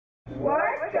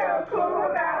What's so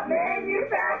cool about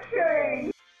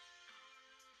manufacturing?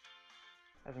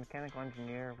 As a mechanical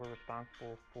engineer, we're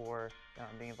responsible for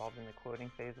being involved in the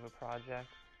quoting phase of a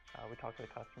project. We talk to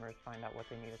the customers, find out what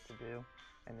they need us to do,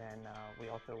 and then we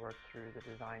also work through the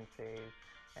design phase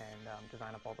and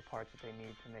design up all the parts that they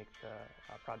need to make the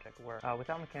project work.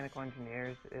 Without mechanical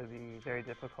engineers, it would be very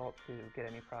difficult to get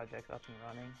any projects up and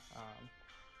running.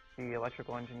 The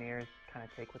electrical engineers kind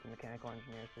of take what the mechanical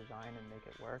engineers design and make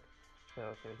it work.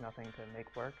 So if there's nothing to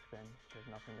make work, then there's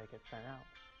nothing that gets sent out.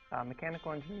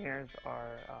 Mechanical engineers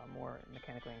are more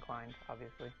mechanically inclined,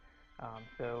 obviously.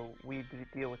 So we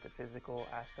deal with the physical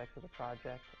aspects of the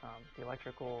project. The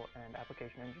electrical and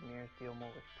application engineers deal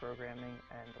more with programming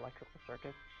and electrical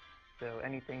circuits. So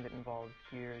anything that involves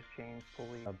gears, chains,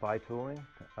 pulleys. By tooling,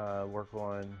 work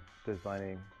on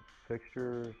designing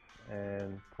fixtures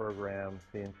and program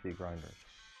CNC grinders.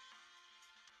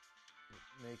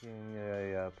 Making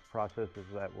a processes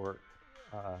that work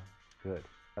good.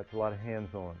 That's a lot of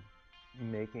hands-on.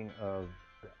 Making of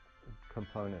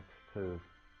components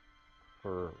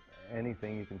for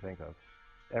anything you can think of.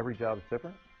 Every job is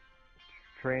different.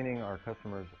 Training our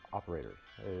customers' operators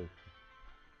is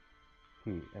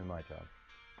key in my job.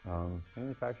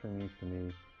 Manufacturing means to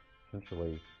me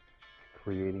essentially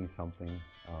creating something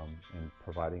and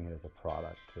providing it as a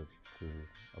product to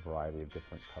a variety of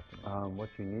different customers.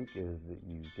 What's unique is that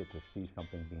you get to see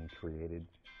something being created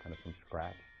kind of from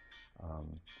scratch,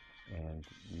 and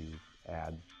you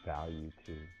add value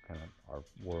to kind of our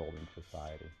world and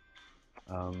society.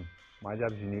 My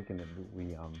job is unique in that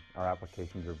our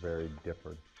applications are very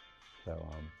different.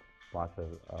 So lots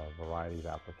of variety of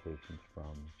applications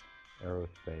from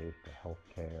aerospace to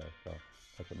healthcare. So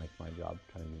that's what makes my job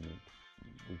kind of unique.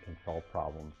 We can solve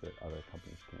problems that other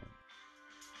companies can't.